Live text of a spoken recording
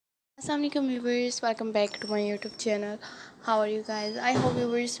Assalamualaikum viewers, welcome back to my YouTube channel. How are you guys? I hope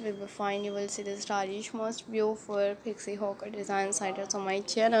viewers will be fine. You will see the stylish most beautiful pixie hawker design items on my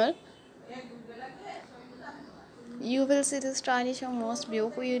channel. You will see the stylish and most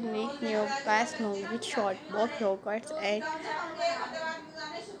beautiful unique new best known with short bob yogurts and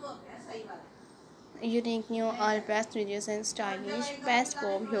unique new all best videos and stylish best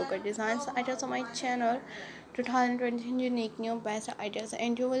bob yogurt designs items on my channel. 2020 unique new best ideas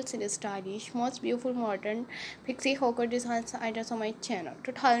and you will see the stylish most beautiful modern pixie hawker designs items on my channel.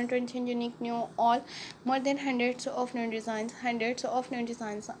 2020 unique new all more than hundreds of new designs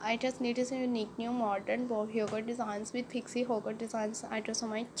items latest unique new modern bob yogurt designs with pixie hawker designs items on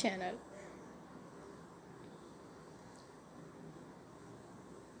my channel.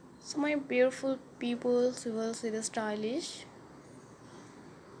 So my beautiful people, you will see the stylish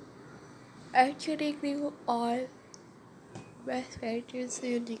actually new all best varieties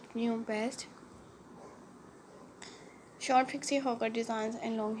unique new best short pixie hawker designs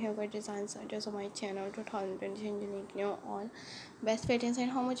and long hawker designs are just on my channel. 2020 unique new all best patterns and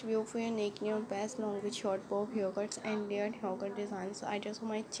how much beautiful unique new best long with short bob yogurts and layered hawker designs are just on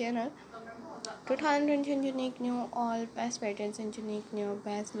my channel. 2020 unique new all best patterns and unique new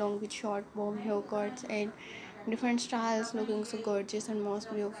best long with short bob yogurts and different styles looking so gorgeous and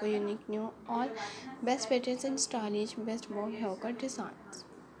most beautiful unique new all best patterns and stylish best bob yogurt designs.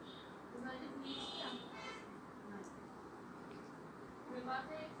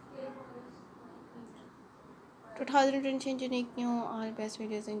 2020 unique new all best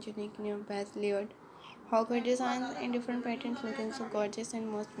videos and unique new best layered hawker designs and different patterns looking so gorgeous and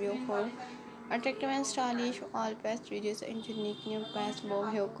most beautiful attractive and stylish all best videos and unique new best bow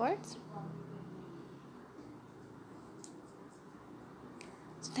haircuts.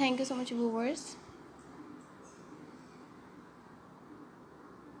 So thank you so much viewers.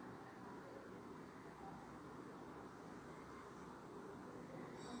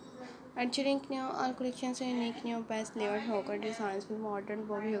 At unique new all collections and unique new best layered hawker designs with modern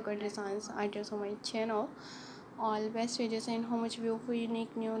bob hawker designs items on my channel. All best videos and how much beautiful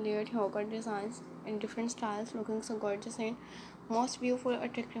unique new layered hawker designs in different styles looking so gorgeous and most beautiful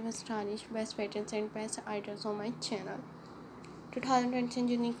attractive and stylish best patterns and best items on my channel.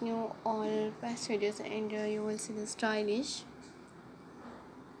 2020 unique new all best videos and you will see the stylish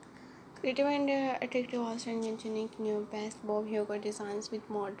creative and attractive also and unique new best bob yoga designs with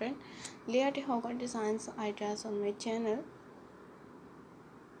modern layered yoga designs ideas on my channel.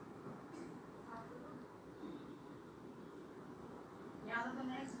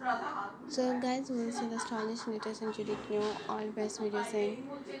 So guys, we will see the stylish latest and unique new all best videos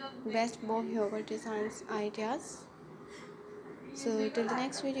and best bob yoga designs ideas. So till the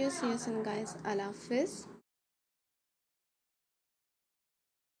next video, see you soon guys. Allah Hafiz.